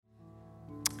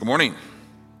Good morning.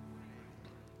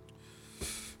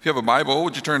 If you have a Bible,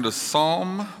 would you turn to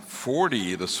Psalm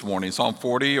 40 this morning? Psalm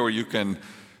 40, or you can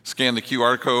scan the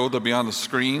QR code that'll be on the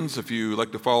screens if you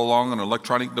like to follow along on an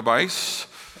electronic device.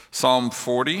 Psalm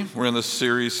 40, we're in this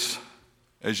series,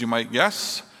 as you might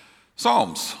guess,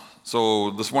 Psalms.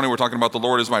 So this morning we're talking about the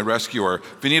Lord is my rescuer.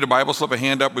 If you need a Bible, slip a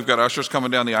hand up. We've got ushers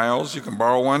coming down the aisles. You can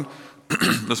borrow one.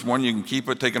 This morning you can keep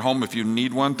it, take it home if you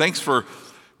need one. Thanks for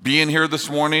being here this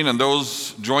morning, and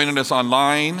those joining us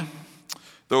online,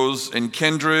 those in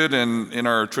Kindred and in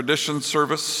our tradition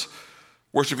service,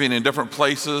 worshiping in different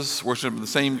places, worshiping the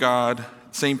same God,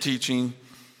 same teaching.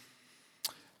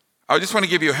 I just want to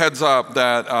give you a heads up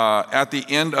that at the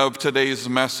end of today's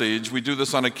message, we do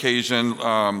this on occasion.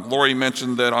 Lori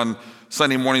mentioned that on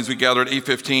Sunday mornings we gather at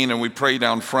 8:15 and we pray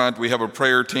down front. We have a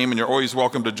prayer team, and you're always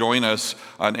welcome to join us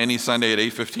on any Sunday at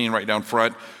 8:15 right down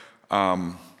front.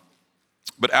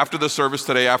 But after the service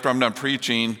today, after I'm done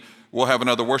preaching, we'll have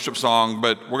another worship song,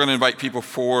 but we're going to invite people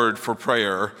forward for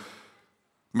prayer.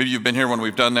 Maybe you've been here when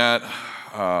we've done that.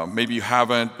 Maybe you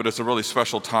haven't, but it's a really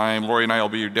special time. Lori and I will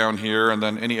be down here, and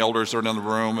then any elders that are in the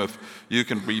room, if you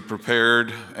can be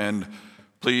prepared. And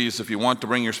please, if you want to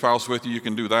bring your spouse with you, you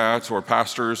can do that, or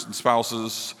pastors and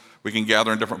spouses. We can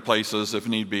gather in different places if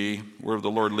need be, wherever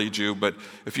the Lord leads you. But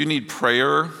if you need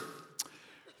prayer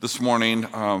this morning,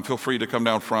 feel free to come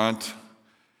down front.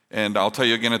 And I'll tell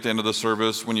you again at the end of the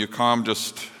service, when you come,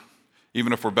 just,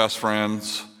 even if we're best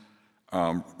friends,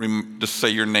 just say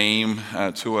your name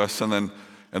to us and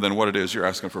then what it is you're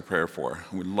asking for prayer for.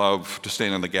 We'd love to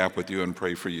stand in the gap with you and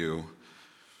pray for you.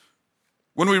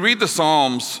 When we read the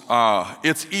Psalms,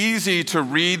 it's easy to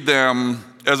read them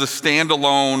as a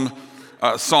standalone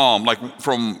psalm, like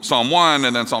from Psalm 1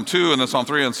 and then Psalm 2 and then Psalm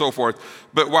 3 and so forth.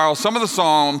 But while some of the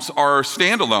Psalms are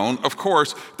standalone, of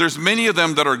course, there's many of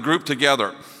them that are grouped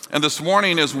together. And this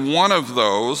morning is one of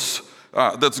those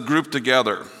that's grouped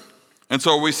together. And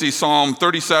so we see Psalm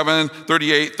 37,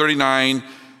 38, 39,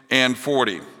 and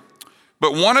 40.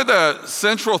 But one of the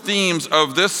central themes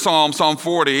of this Psalm, Psalm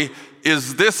 40,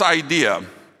 is this idea,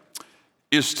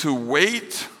 is to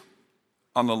wait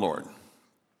on the Lord.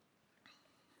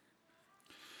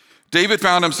 David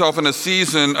found himself in a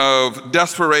season of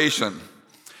desperation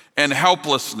and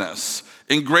helplessness,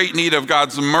 in great need of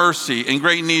God's mercy, in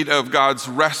great need of God's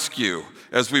rescue,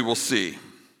 as we will see.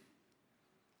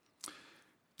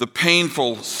 The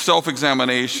painful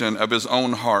self-examination of his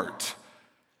own heart,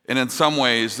 and in some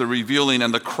ways, the revealing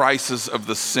and the crisis of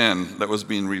the sin that was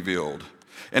being revealed.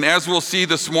 And as we'll see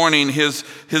this morning, his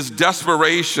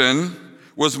desperation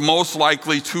was most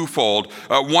likely twofold.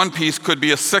 One piece could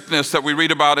be a sickness that we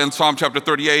read about in Psalm chapter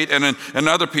 38, and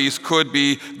another piece could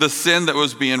be the sin that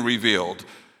was being revealed.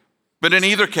 But in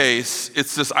either case,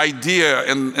 it's this idea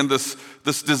and this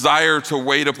desire to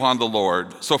wait upon the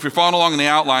Lord. So if you're following along in the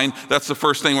outline, that's the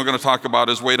first thing we're going to talk about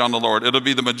is wait on the Lord. It'll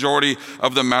be the majority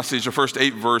of the message, the first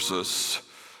 8 verses.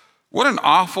 What an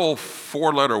awful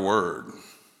 4-letter word,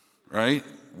 right?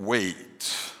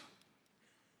 Wait.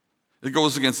 It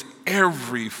goes against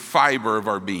every fiber of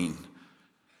our being.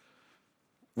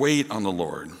 Wait on the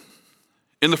Lord.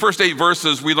 In the first 8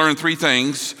 verses, we learn 3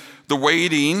 things. The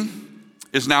waiting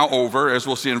is now over, as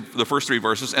we'll see in the first 3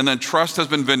 verses, and then trust has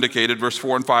been vindicated, verse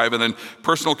 4 and 5, and then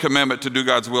personal commitment to do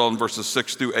God's will in verses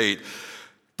 6 through 8.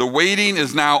 The waiting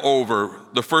is now over,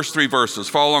 the first 3 verses.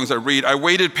 Follow along as I read. I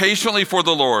waited patiently for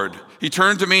the Lord. He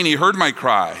turned to me and he heard my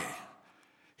cry.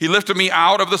 He lifted me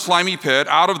out of the slimy pit,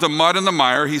 out of the mud and the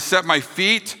mire. He set my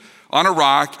feet on a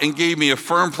rock and gave me a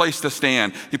firm place to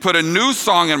stand. He put a new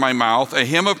song in my mouth, a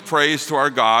hymn of praise to our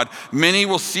God. Many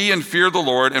will see and fear the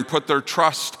Lord and put their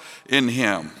trust in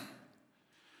him.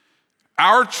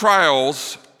 Our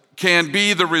trials can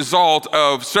be the result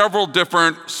of several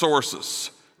different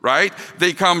sources, right?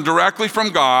 They come directly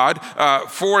from God.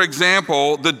 For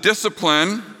example, the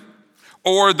discipline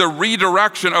or the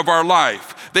redirection of our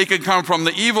life. They can come from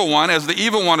the evil one, as the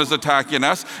evil one is attacking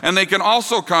us, and they can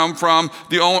also come from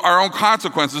our own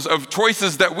consequences of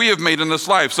choices that we have made in this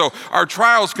life. So our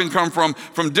trials can come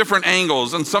from different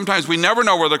angles, and sometimes we never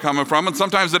know where they're coming from, and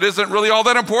sometimes it isn't really all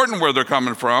that important where they're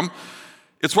coming from.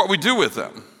 It's what we do with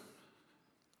them.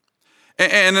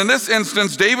 And in this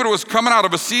instance, David was coming out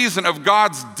of a season of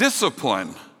God's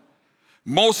discipline,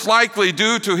 most likely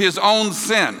due to his own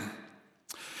sin.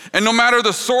 And no matter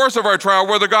the source of our trial,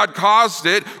 whether God caused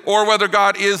it or whether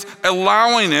God is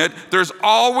allowing it, there's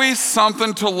always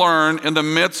something to learn in the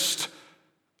midst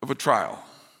of a trial.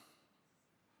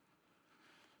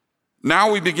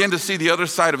 Now we begin to see the other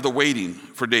side of the waiting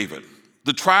for David.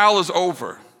 The trial is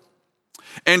over.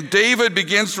 And David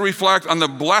begins to reflect on the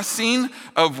blessing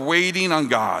of waiting on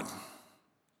God.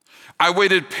 I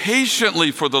waited patiently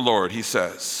for the Lord, he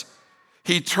says.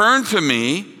 He turned to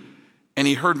me and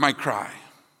he heard my cry.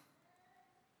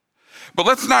 But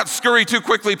let's not scurry too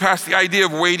quickly past the idea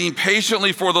of waiting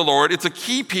patiently for the Lord. It's a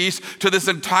key piece to this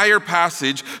entire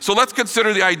passage. So let's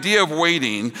consider the idea of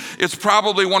waiting. It's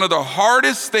probably one of the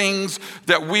hardest things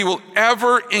that we will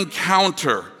ever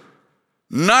encounter.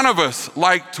 None of us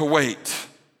like to wait.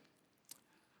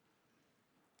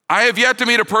 I have yet to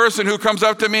meet a person who comes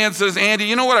up to me and says, Andy,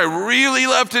 you know what I really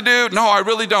love to do? No, I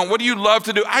really don't. What do you love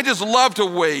to do? I just love to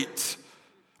wait.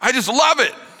 I just love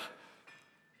it.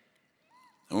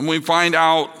 And when we find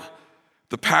out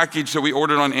the package that we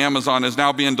ordered on Amazon is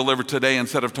now being delivered today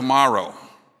instead of tomorrow,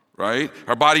 right?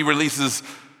 Our body releases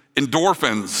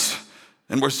endorphins,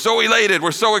 and we're so elated,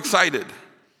 we're so excited.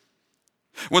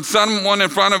 When someone in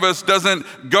front of us doesn't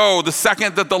go the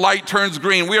second that the light turns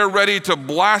green, we are ready to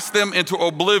blast them into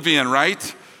oblivion,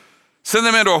 right? Send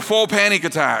them into a full panic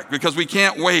attack because we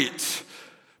can't wait.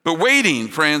 But waiting,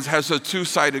 friends, has a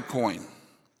two-sided coin.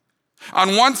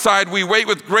 On one side, we wait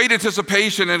with great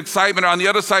anticipation and excitement. On the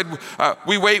other side,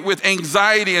 we wait with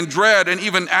anxiety and dread and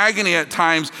even agony at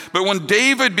times. But when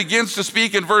David begins to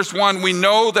speak in verse 1, we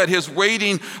know that his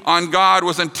waiting on God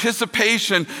was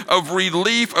anticipation of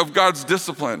relief of God's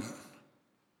discipline.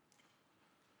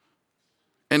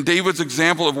 And David's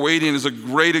example of waiting is a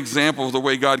great example of the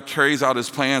way God carries out his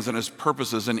plans and his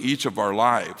purposes in each of our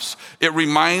lives. It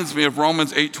reminds me of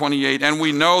Romans 8:28, and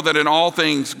we know that in all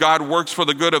things God works for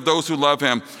the good of those who love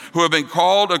him, who have been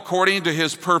called according to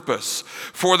his purpose.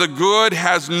 For the good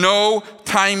has no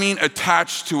timing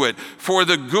attached to it. For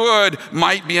the good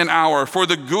might be an hour, for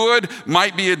the good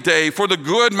might be a day, for the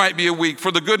good might be a week,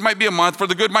 for the good might be a month, for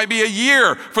the good might be a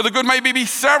year, for the good might be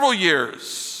several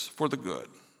years, for the good.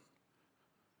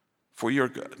 For your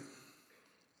good.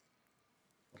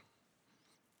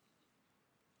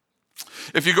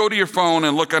 If you go to your phone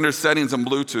and look under settings and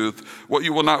Bluetooth, what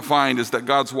you will not find is that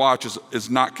God's watch is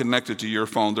not connected to your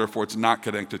phone, therefore it's not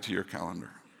connected to your calendar.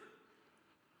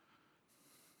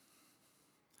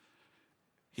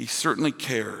 He certainly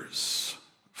cares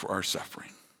for our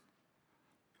suffering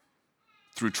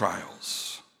through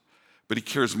trials, but he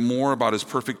cares more about his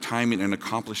perfect timing and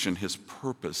accomplishing his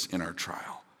purpose in our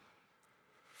trial.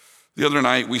 The other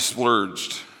night, we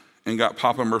splurged and got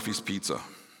Papa Murphy's pizza.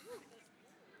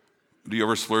 Do you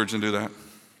ever splurge and do that?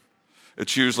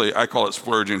 It's usually, I call it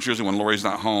splurging. It's usually when Lori's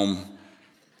not home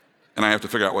and I have to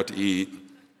figure out what to eat.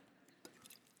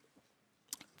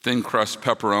 Thin crust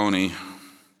pepperoni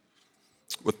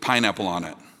with pineapple on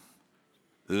it.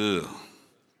 Ugh,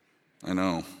 I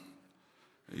know.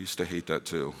 I used to hate that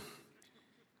too.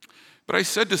 But I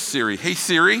said to Siri, hey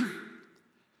Siri,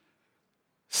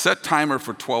 set timer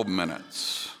for 12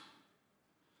 minutes.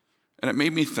 And it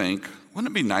made me think,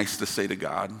 wouldn't it be nice to say to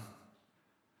God,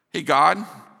 hey God,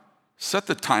 set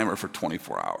the timer for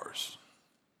 24 hours.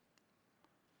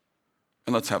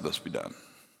 And let's have this be done.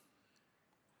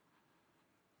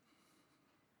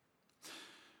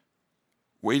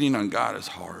 Waiting on God is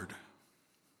hard.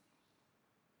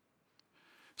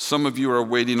 Some of you are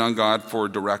waiting on God for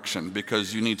direction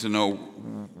because you need to know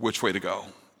which way to go.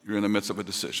 You're in the midst of a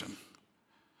decision.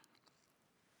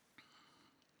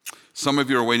 Some of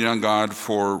you are waiting on God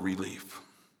for relief.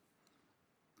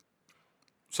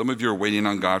 Some of you are waiting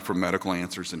on God for medical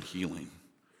answers and healing.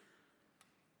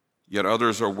 Yet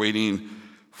others are waiting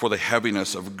for the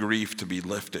heaviness of grief to be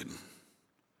lifted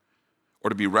or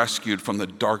to be rescued from the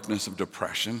darkness of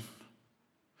depression.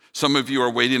 Some of you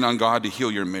are waiting on God to heal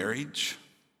your marriage,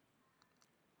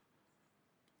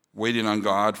 waiting on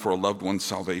God for a loved one's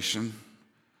salvation,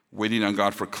 waiting on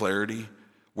God for clarity,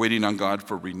 waiting on God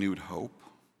for renewed hope.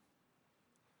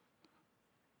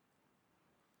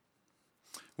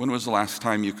 When was the last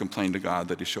time you complained to God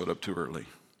that he showed up too early?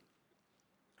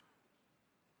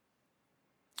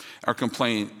 Our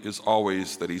complaint is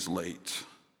always that he's late.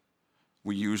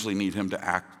 We usually need him to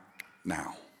act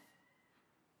now.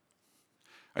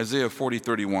 Isaiah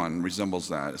 40:31 resembles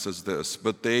that. It says this,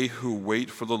 but they who wait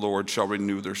for the Lord shall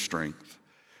renew their strength.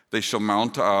 They shall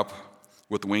mount up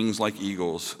with wings like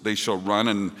eagles. They shall run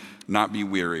and not be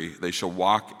weary. They shall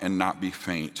walk and not be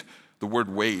faint. The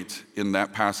word wait in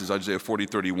that passage, Isaiah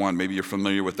 40:31, maybe you're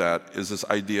familiar with that, is this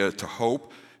idea to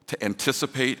hope, to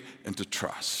anticipate, and to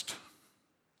trust.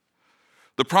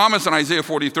 The promise in Isaiah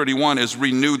 40:31 is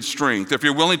renewed strength. If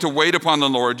you're willing to wait upon the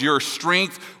Lord, your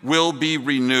strength will be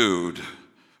renewed.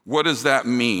 What does that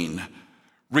mean?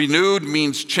 Renewed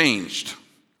means changed.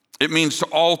 It means to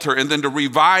alter and then to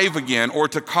revive again or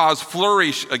to cause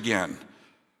flourish again.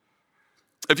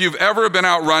 If you've ever been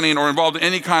out running or involved in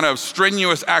any kind of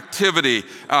strenuous activity,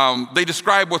 they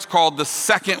describe what's called the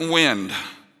second wind.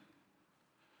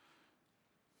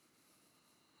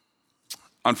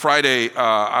 On Friday,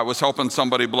 I was helping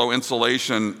somebody blow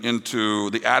insulation into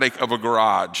the attic of a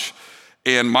garage.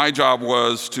 And my job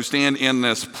was to stand in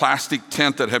this plastic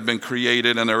tent that had been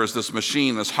created, and there was this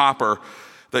machine, this hopper,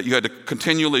 that you had to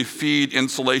continually feed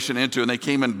insulation into, and they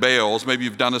came in bales. Maybe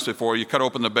you've done this before. You cut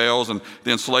open the bales, and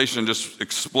the insulation just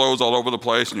explodes all over the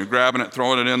place, and you're grabbing it,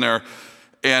 throwing it in there.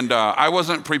 And I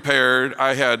wasn't prepared.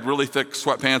 I had really thick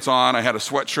sweatpants on. I had a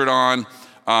sweatshirt on.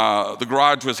 The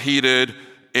garage was heated,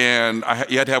 and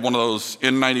you had to have one of those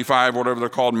N95, whatever they're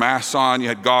called, masks on. You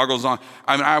had goggles on.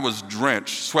 I mean, I was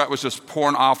drenched. Sweat was just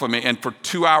pouring off of me, and for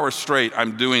 2 hours straight,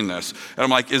 I'm doing this. And I'm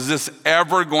like, is this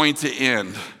ever going to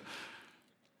end?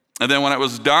 And then when it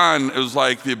was done, it was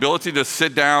like the ability to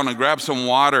sit down and grab some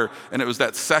water, and it was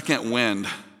that second wind.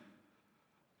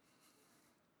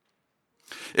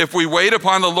 If we wait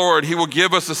upon the Lord, he will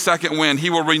give us a second wind. He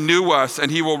will renew us and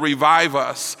he will revive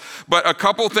us. But a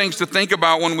couple things to think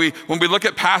about when we look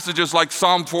at passages like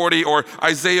Psalm 40 or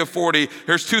Isaiah 40,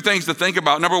 here's two things to think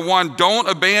about. Number one, don't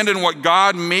abandon what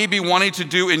God may be wanting to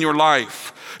do in your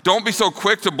life. Don't be so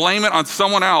quick to blame it on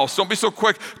someone else. Don't be so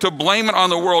quick to blame it on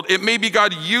the world. It may be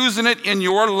God using it in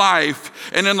your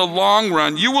life, and in the long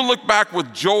run, you will look back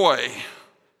with joy.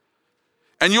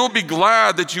 And you'll be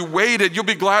glad that you waited. You'll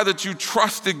be glad that you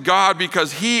trusted God,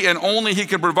 because he and only he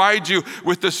can provide you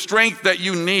with the strength that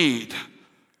you need.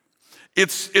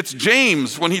 It's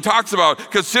James when he talks about,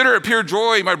 consider it pure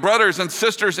joy, my brothers and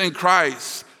sisters in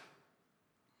Christ,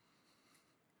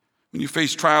 when you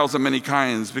face trials of many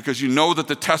kinds, because you know that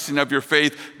the testing of your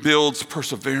faith builds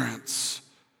perseverance.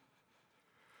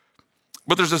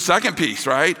 But there's a second piece,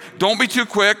 right? Don't be too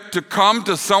quick to come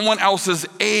to someone else's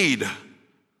aid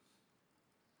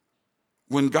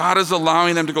when God is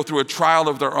allowing them to go through a trial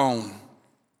of their own.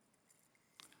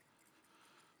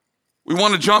 We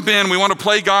want to jump in, we want to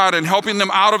play God and helping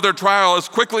them out of their trial as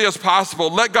quickly as possible.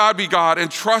 Let God be God and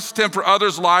trust him for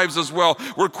others' lives as well.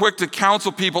 We're quick to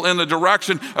counsel people in the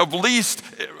direction of least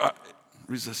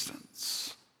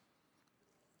resistance,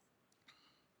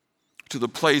 to the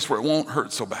place where it won't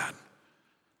hurt so bad.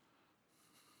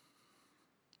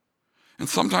 And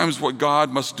sometimes what God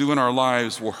must do in our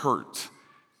lives will hurt,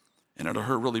 and it'll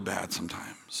hurt really bad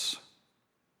sometimes.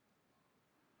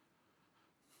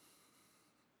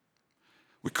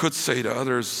 We could say to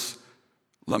others,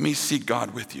 let me seek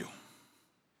God with you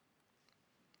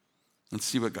and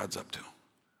see what God's up to.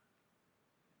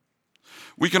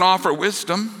 We can offer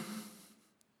wisdom,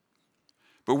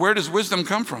 but where does wisdom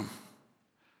come from?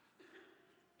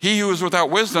 He who is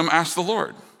without wisdom asks the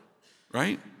Lord,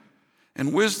 right?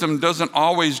 And wisdom doesn't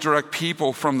always direct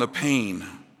people from the pain.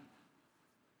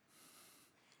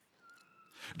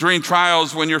 During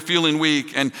trials, when you're feeling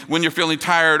weak and when you're feeling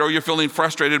tired or you're feeling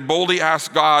frustrated, boldly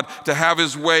ask God to have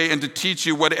his way and to teach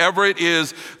you whatever it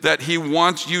is that he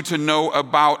wants you to know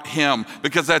about him,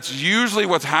 because that's usually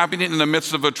what's happening in the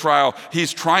midst of a trial.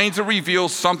 He's trying to reveal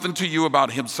something to you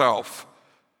about himself.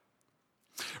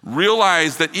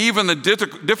 Realize that even the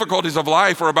difficulties of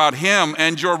life are about him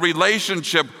and your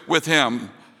relationship with him.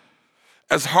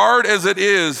 As hard as it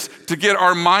is to get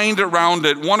our mind around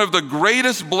it, one of the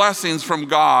greatest blessings from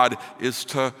God is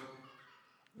to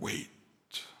wait.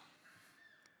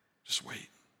 Just wait.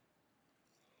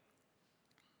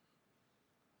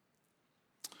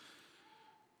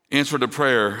 Answer to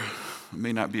prayer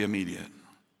may not be immediate,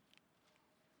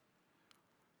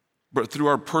 but through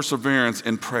our perseverance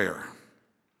in prayer,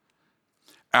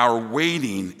 our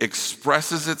waiting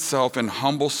expresses itself in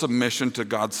humble submission to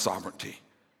God's sovereignty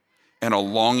and a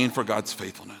longing for God's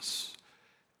faithfulness.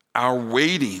 Our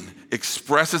waiting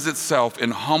expresses itself in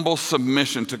humble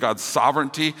submission to God's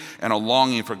sovereignty and a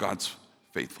longing for God's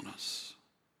faithfulness.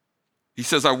 He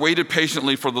says, I waited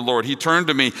patiently for the Lord. He turned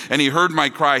to me and he heard my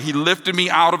cry. He lifted me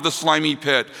out of the slimy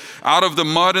pit, out of the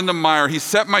mud and the mire. He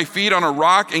set my feet on a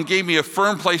rock and gave me a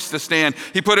firm place to stand.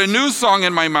 He put a new song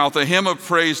in my mouth, a hymn of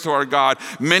praise to our God.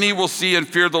 Many will see and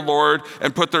fear the Lord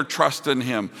and put their trust in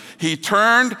him. He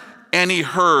turned and he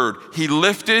heard, he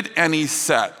lifted and he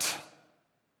set.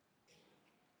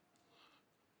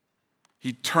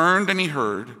 He turned and he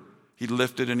heard, he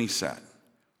lifted and he set.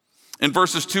 In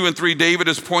verses 2 and 3, David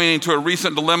is pointing to a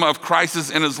recent dilemma of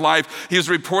crisis in his life. He is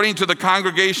reporting to the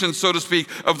congregation, so to speak,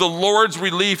 of the Lord's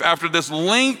relief after this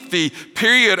lengthy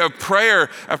period of prayer,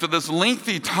 after this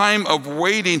lengthy time of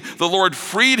waiting. The Lord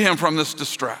freed him from this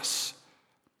distress.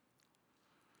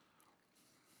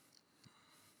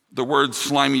 The words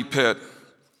slimy pit,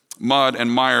 mud, and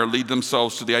mire lead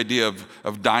themselves to the idea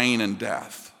of dying and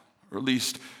death, or at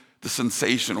least the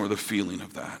sensation or the feeling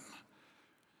of that.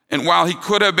 And while he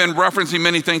could have been referencing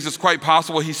many things, it's quite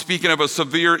possible he's speaking of a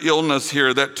severe illness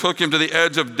here that took him to the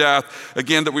edge of death,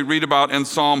 again, that we read about in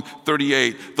Psalm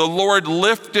 38. The Lord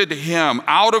lifted him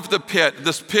out of the pit.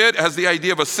 This pit has the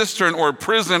idea of a cistern or a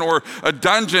prison or a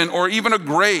dungeon or even a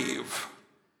grave,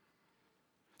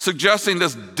 suggesting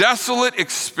this desolate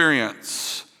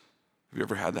experience. Have you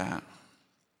ever had that?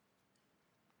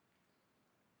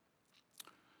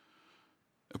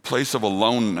 A place of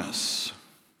aloneness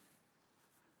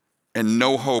and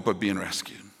no hope of being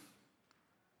rescued.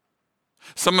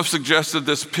 Some have suggested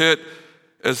this pit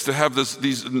as to have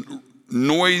these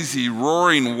noisy,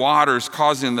 roaring waters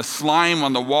causing the slime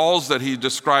on the walls that he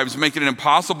describes, making it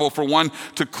impossible for one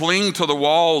to cling to the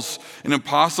walls and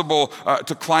impossible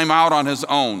to climb out on his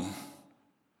own.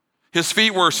 His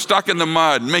feet were stuck in the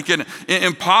mud, making it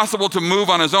impossible to move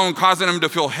on his own, causing him to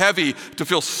feel heavy, to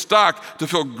feel stuck, to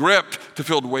feel gripped, to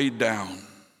feel weighed down.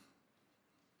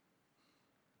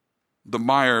 The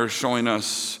mire showing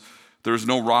us there's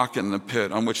no rock in the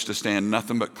pit on which to stand,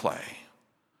 nothing but clay.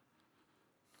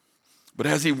 But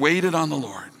as he waited on the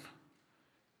Lord,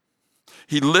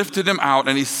 he lifted him out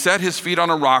and he set his feet on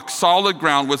a rock, solid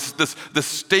ground with this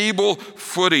stable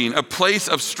footing, a place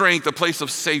of strength, a place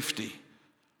of safety.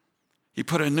 He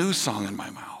put a new song in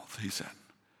my mouth, he said.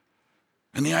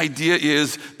 And the idea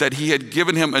is that he had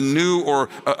given him a new or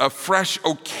a fresh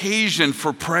occasion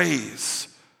for praise.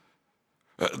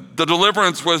 The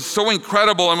deliverance was so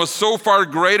incredible and was so far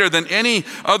greater than any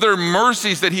other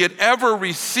mercies that he had ever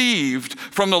received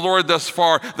from the Lord thus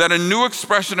far, that a new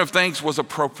expression of thanks was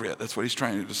appropriate. That's what he's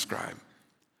trying to describe.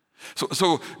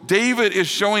 So David is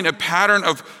showing a pattern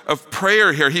of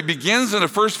prayer here. He begins in the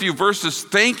first few verses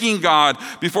thanking God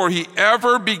before he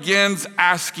ever begins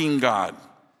asking God.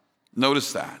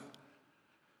 Notice that.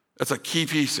 That's a key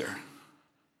piece here.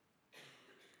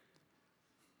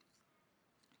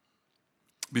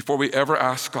 Before we ever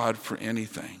ask God for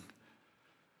anything,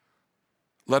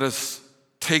 let us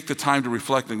take the time to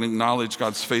reflect and acknowledge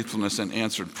God's faithfulness in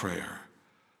answered prayer.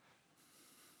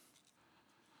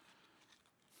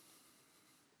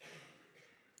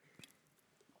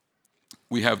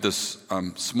 We have this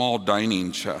small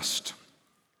dining chest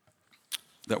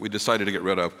that we decided to get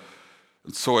rid of.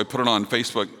 And so I put it on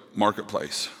Facebook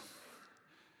Marketplace.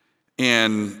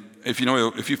 And if you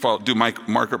do my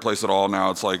Marketplace at all now,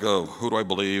 it's like, oh, who do I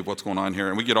believe? What's going on here?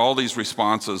 And we get all these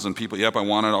responses and people, yep, I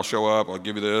want it, I'll show up, I'll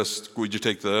give you this, would you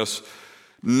take this?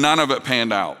 None of it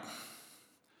panned out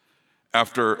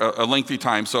after a lengthy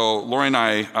time. So Lori and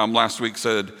I last week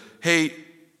said, hey,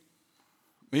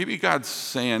 maybe God's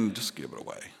saying, just give it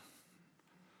away.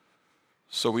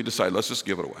 So we decided, let's just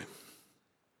give it away.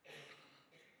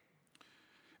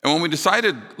 And when we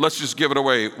decided, let's just give it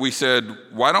away, we said,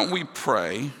 why don't we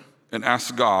pray and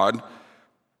ask God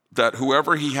that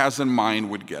whoever he has in mind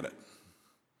would get it?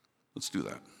 Let's do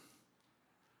that.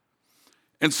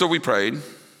 And so we prayed.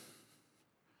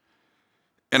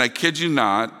 And I kid you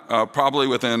not, probably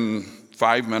within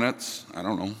 5 minutes, I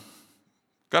don't know,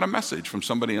 got a message from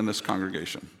somebody in this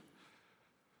congregation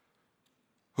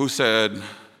who said,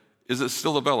 is it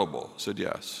still available? I said,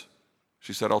 yes.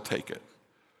 She said, I'll take it.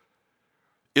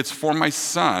 It's for my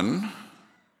son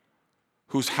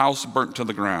whose house burnt to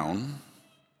the ground,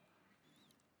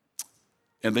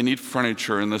 and they need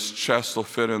furniture, and this chest will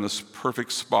fit in this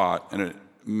perfect spot, and it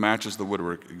matches the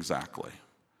woodwork exactly.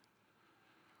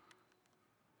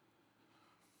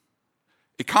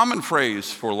 A common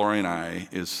phrase for Lori and I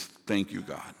is, thank you,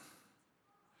 God.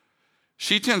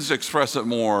 She tends to express it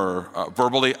more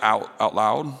verbally out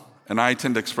loud, and I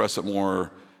tend to express it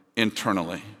more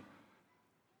internally.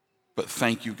 But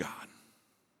thank you, God.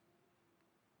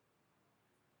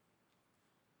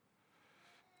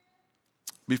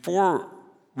 Before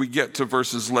we get to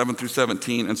verses 11 through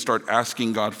 17 and start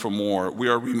asking God for more, we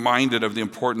are reminded of the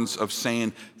importance of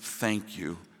saying, thank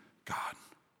you, God.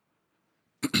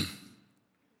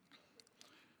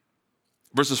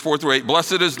 Verses 4 through 8,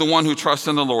 blessed is the one who trusts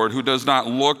in the Lord, who does not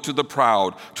look to the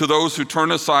proud, to those who turn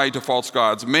aside to false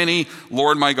gods. Many,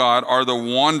 Lord my God, are the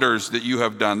wonders that you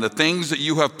have done, the things that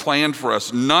you have planned for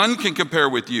us. None can compare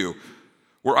with you.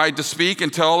 Were I to speak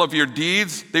and tell of your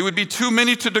deeds, they would be too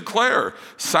many to declare.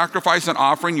 Sacrifice and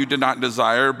offering you did not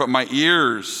desire, but my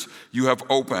ears you have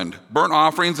opened. Burnt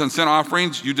offerings and sin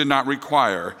offerings you did not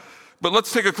require. But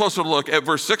let's take a closer look at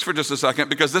verse 6 for just a second,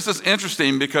 because this is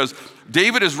interesting, because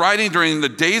David is writing during the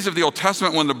days of the Old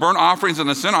Testament when the burnt offerings and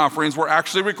the sin offerings were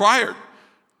actually required.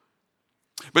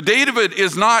 But David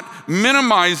is not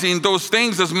minimizing those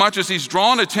things as much as he's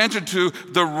drawn attention to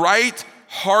the right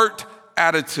heart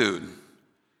attitude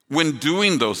when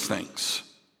doing those things.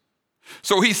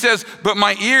 So he says, but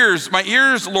my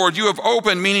ears, Lord, you have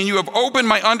opened, meaning you have opened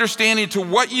my understanding to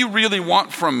what you really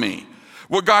want from me.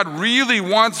 What God really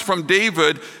wants from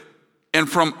David and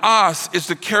from us is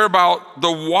to care about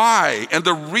the why and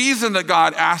the reason that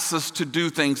God asks us to do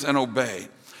things and obey.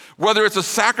 Whether it's a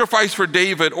sacrifice for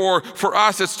David or for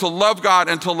us, it's to love God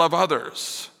and to love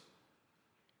others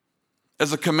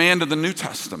as a command of the New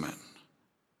Testament.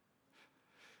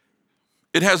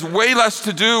 It has way less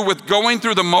to do with going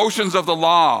through the motions of the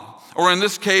law, or in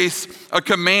this case, a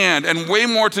command, and way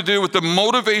more to do with the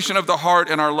motivation of the heart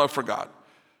and our love for God.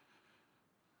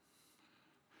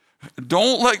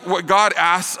 Don't let what God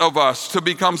asks of us to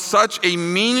become such a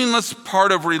meaningless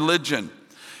part of religion.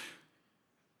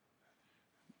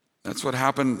 That's what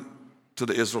happened to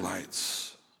the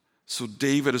Israelites. So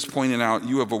David is pointing out,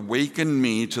 you have awakened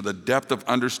me to the depth of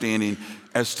understanding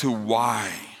as to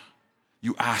why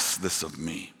you ask this of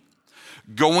me.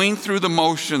 Going through the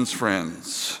motions,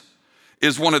 friends,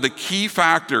 is one of the key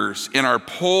factors in our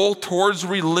pull towards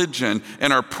religion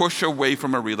and our push away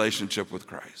from a relationship with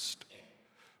Christ.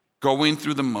 Going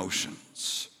through the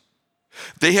motions.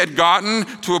 They had gotten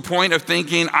to a point of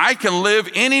thinking, I can live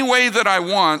any way that I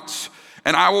want,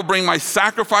 and I will bring my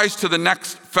sacrifice to the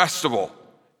next festival.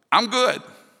 I'm good.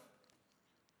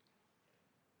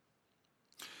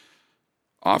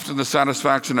 Often the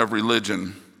satisfaction of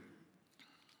religion,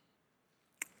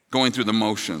 going through the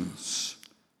motions,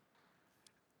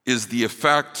 is the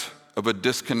effect of a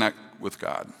disconnect with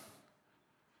God.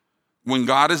 When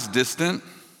God is distant,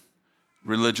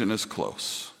 religion is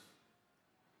close.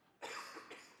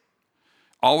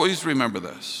 Always remember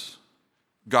this.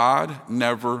 God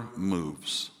never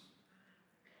moves.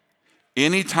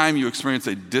 Anytime you experience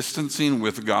a distancing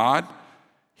with God,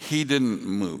 he didn't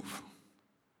move.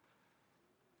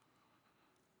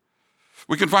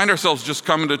 We can find ourselves just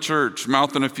coming to church,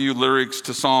 mouthing a few lyrics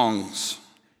to songs,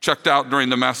 checked out during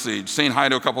the message, saying hi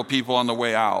to a couple people on the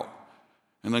way out,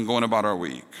 and then going about our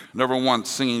week. Never once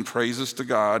singing praises to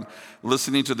God,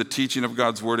 listening to the teaching of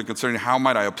God's word and considering how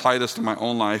might I apply this to my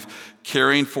own life,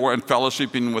 caring for and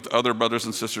fellowshipping with other brothers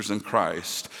and sisters in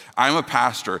Christ. I'm a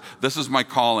pastor. This is my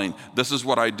calling. This is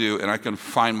what I do, and I can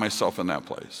find myself in that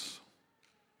place.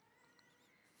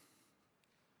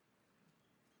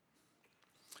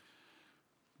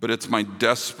 But it's my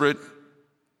desperate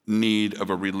need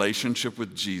of a relationship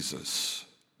with Jesus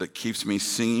that keeps me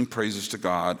singing praises to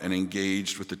God and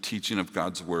engaged with the teaching of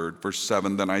God's word. Verse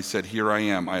 7, then I said, here I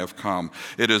am, I have come.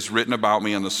 It is written about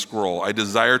me in the scroll. I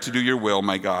desire to do your will,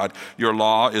 my God. Your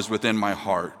law is within my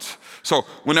heart. So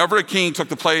whenever a king took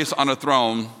the place on a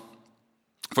throne,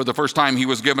 for the first time, he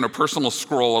was given a personal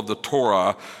scroll of the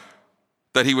Torah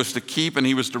that he was to keep and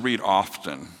he was to read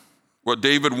often. What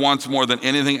David wants more than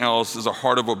anything else is a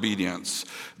heart of obedience.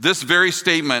 This very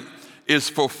statement is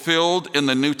fulfilled in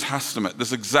the New Testament.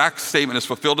 This exact statement is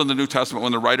fulfilled in the New Testament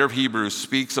when the writer of Hebrews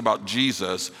speaks about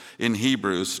Jesus in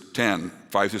Hebrews 10,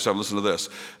 5-7. Listen to this.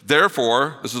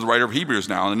 Therefore, this is the writer of Hebrews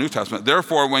now in the New Testament.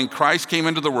 Therefore, when Christ came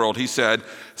into the world, he said,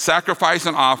 sacrifice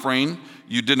and offering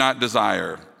you did not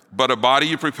desire, but a body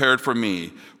you prepared for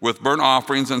me. With burnt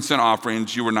offerings and sin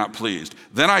offerings you were not pleased.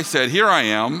 Then I said, here I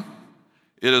am.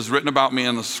 It is written about me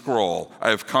in the scroll.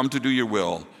 I have come to do your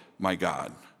will, my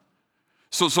God.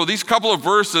 So these couple of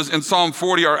verses in Psalm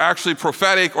 40 are actually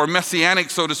prophetic or messianic,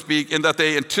 so to speak, in that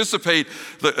they anticipate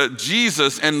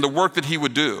Jesus and the work that he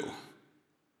would do.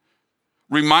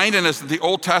 Reminding us that the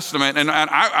Old Testament, and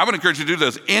I would encourage you to do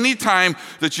this, anytime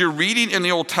that you're reading in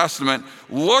the Old Testament,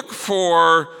 look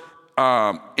for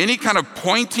any kind of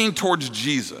pointing towards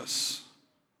Jesus,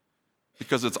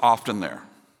 because it's often there.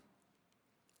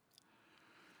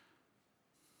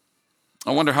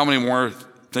 I wonder how many more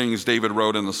things David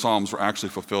wrote in the Psalms were actually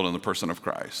fulfilled in the person of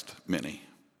Christ. Many.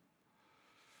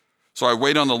 So I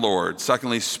wait on the Lord.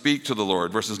 Secondly, speak to the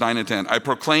Lord. Verses 9 and 10. I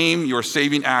proclaim your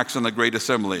saving acts in the great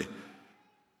assembly.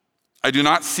 I do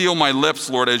not seal my lips,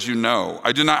 Lord, as you know.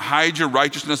 I do not hide your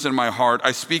righteousness in my heart.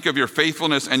 I speak of your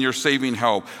faithfulness and your saving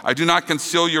help. I do not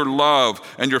conceal your love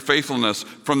and your faithfulness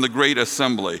from the great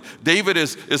assembly. David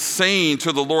is saying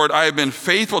to the Lord, I have been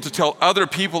faithful to tell other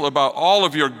people about all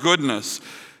of your goodness.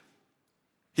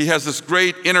 He has this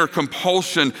great inner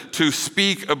compulsion to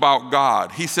speak about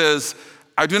God. He says,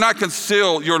 I do not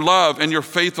conceal your love and your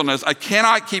faithfulness. I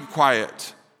cannot keep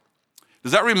quiet.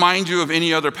 Does that remind you of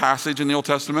any other passage in the Old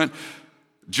Testament?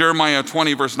 Jeremiah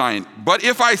 20, verse 9. But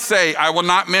if I say, I will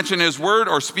not mention his word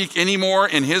or speak anymore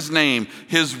in his name,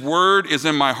 his word is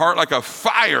in my heart like a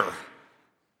fire.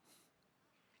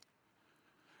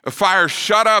 A fire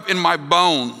shut up in my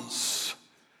bones.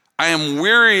 I am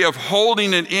weary of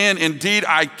holding it in. Indeed,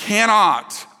 I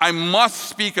cannot. I must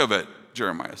speak of it,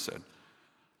 Jeremiah said.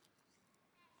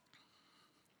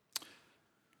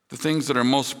 The things that are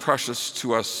most precious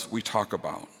to us, we talk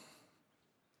about.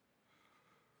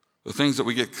 The things that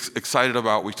we get excited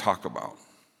about, we talk about.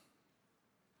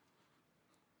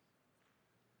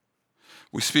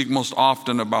 We speak most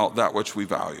often about that which we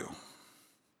value.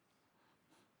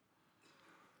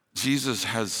 Jesus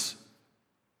has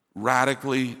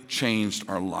radically changed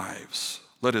our lives.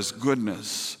 Let his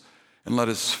goodness and let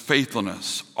his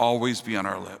faithfulness always be on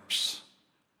our lips.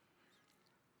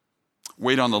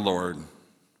 Wait on the Lord.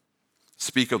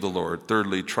 Speak of the Lord.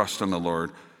 Thirdly, trust in the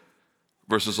Lord.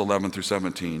 Verses 11 through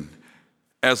 17.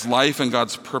 As life and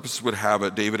God's purpose would have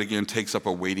it, David again takes up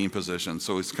a waiting position.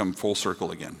 So he's come full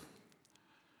circle again.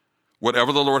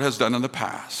 Whatever the Lord has done in the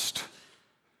past,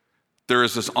 there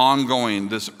is this ongoing,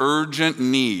 this urgent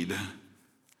need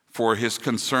for his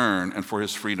concern and for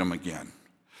his freedom again.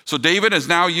 So David is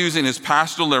now using his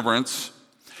past deliverance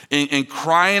and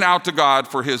crying out to God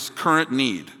for his current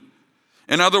need.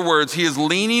 In other words, he is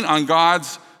leaning on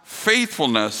God's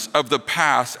faithfulness of the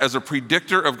past as a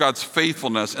predictor of God's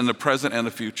faithfulness in the present and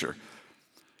the future.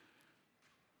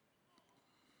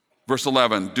 Verse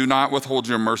 11, do not withhold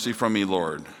your mercy from me,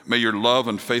 Lord. May your love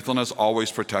and faithfulness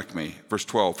always protect me. Verse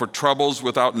 12, for troubles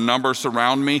without number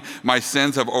surround me. My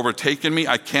sins have overtaken me.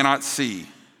 I cannot see.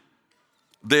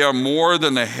 They are more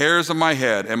than the hairs of my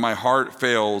head, and my heart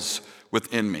fails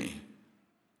within me.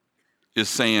 Is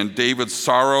saying David's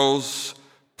sorrows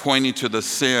pointing to the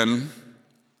sin.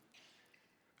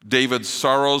 David's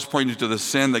sorrows pointing to the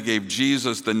sin that gave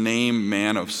Jesus the name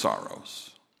Man of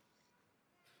Sorrows.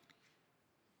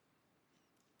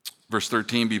 Verse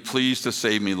 13, be pleased to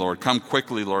save me, Lord. Come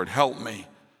quickly, Lord. Help me.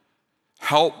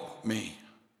 Help me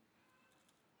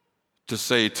to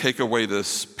say, take away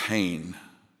this pain.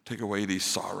 Take away these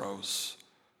sorrows.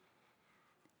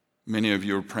 Many of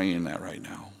you are praying that right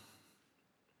now.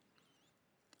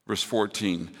 Verse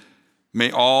 14,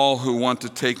 may all who want to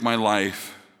take my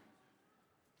life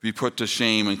be put to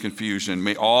shame and confusion.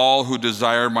 May all who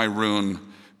desire my ruin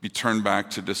be turned back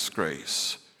to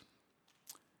disgrace.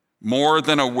 More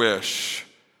than a wish,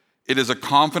 it is a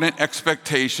confident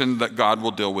expectation that God will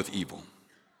deal with evil.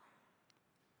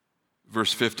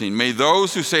 Verse 15, may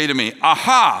those who say to me,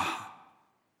 aha,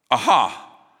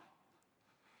 aha,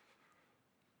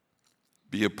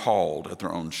 be appalled at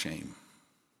their own shame.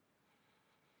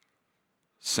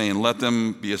 Saying, let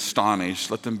them be astonished,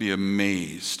 let them be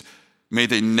amazed. May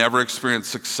they never experience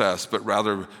success, but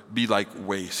rather be like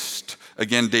waste.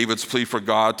 Again, David's plea for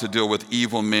God to deal with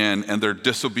evil men and their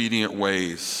disobedient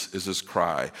ways is his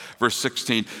cry. Verse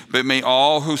 16, but may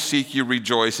all who seek you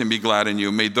rejoice and be glad in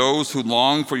you. May those who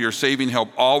long for your saving help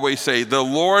always say, the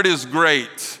Lord is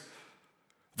great.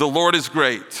 The Lord is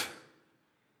great.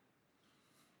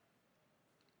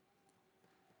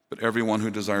 But everyone who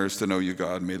desires to know you,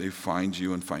 God, may they find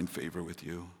you and find favor with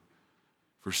you.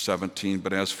 Verse 17,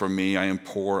 but as for me, I am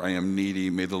poor, I am needy.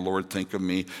 May the Lord think of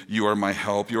me. You are my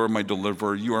help. You are my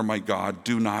deliverer. You are my God.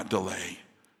 Do not delay.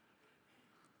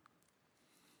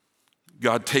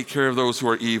 God, take care of those who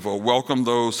are evil. Welcome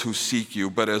those who seek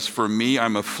you. But as for me,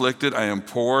 I'm afflicted. I am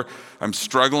poor. I'm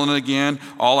struggling again.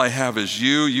 All I have is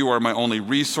you. You are my only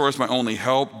resource, my only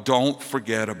help. Don't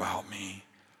forget about me.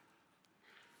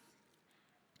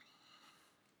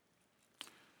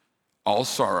 All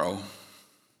sorrow,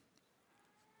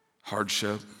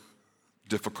 hardship,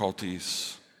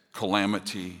 difficulties,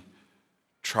 calamity,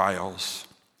 trials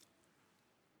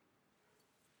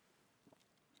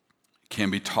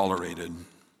can be tolerated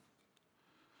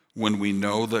when we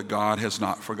know that God has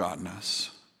not forgotten us.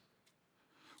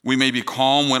 We may be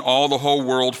calm when all the whole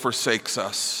world forsakes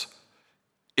us,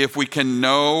 if we can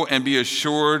know and be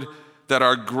assured that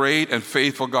our great and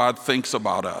faithful God thinks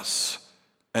about us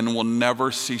and will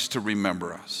never cease to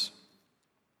remember us.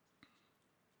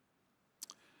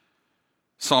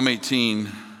 Psalm 18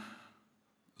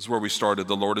 is where we started.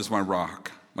 The Lord is my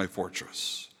rock, my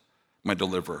fortress, my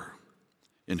deliverer,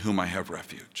 in whom I have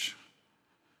refuge.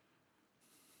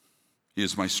 He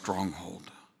is my stronghold.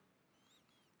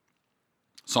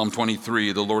 Psalm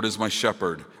 23, the Lord is my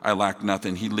shepherd, I lack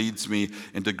nothing. He leads me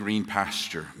into green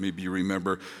pasture. Maybe you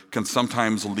remember, can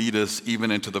sometimes lead us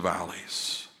even into the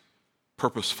valleys,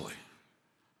 purposefully,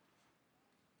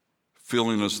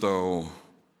 feeling as though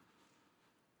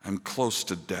I'm close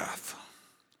to death,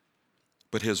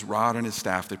 but his rod and his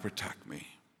staff, they protect me.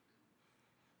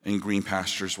 And green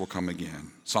pastures will come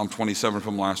again. Psalm 27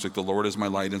 from last week, the Lord is my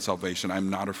light and salvation.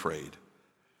 I'm not afraid.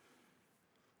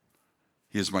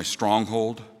 He is my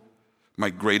stronghold. My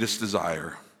greatest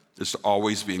desire is to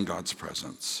always be in God's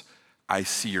presence. I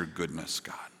see your goodness,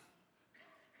 God.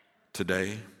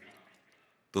 Today,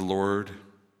 the Lord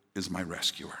is my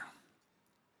rescuer.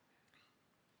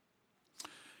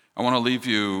 I want to leave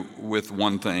you with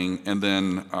one thing, and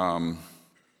then,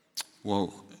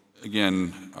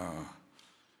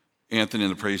 Anthony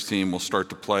and the praise team will start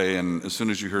to play, and as soon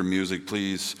as you hear music,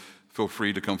 please feel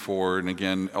free to come forward. And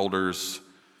again, elders,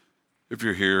 if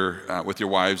you're here with your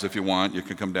wives, if you want, you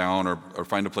can come down or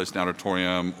find a place in the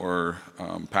auditorium, or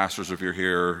pastors, if you're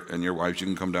here and your wives, you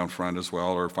can come down front as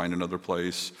well or find another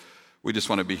place. We just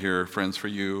want to be here, friends, for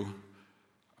you.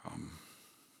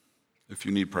 If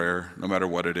you need prayer, no matter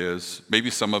what it is, maybe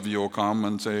some of you will come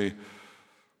and say,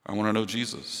 I want to know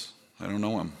Jesus. I don't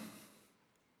know him.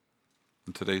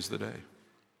 And today's the day.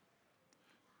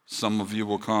 Some of you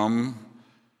will come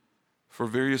for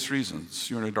various reasons.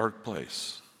 You're in a dark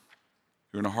place.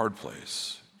 You're in a hard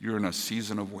place. You're in a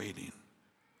season of waiting.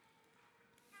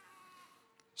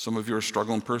 Some of you are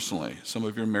struggling personally. Some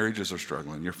of your marriages are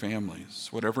struggling, your families,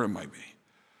 whatever it might be.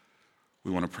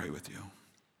 We want to pray with you.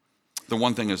 The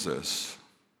one thing is this.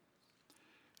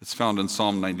 It's found in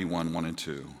Psalm 91, 1 and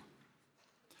 2.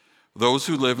 Those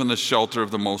who live in the shelter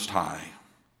of the Most High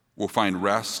will find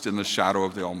rest in the shadow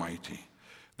of the Almighty.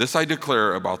 This I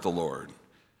declare about the Lord.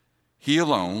 He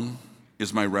alone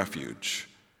is my refuge,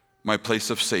 my place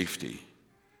of safety.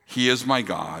 He is my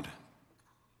God,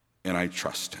 and I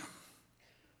trust him.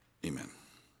 Amen.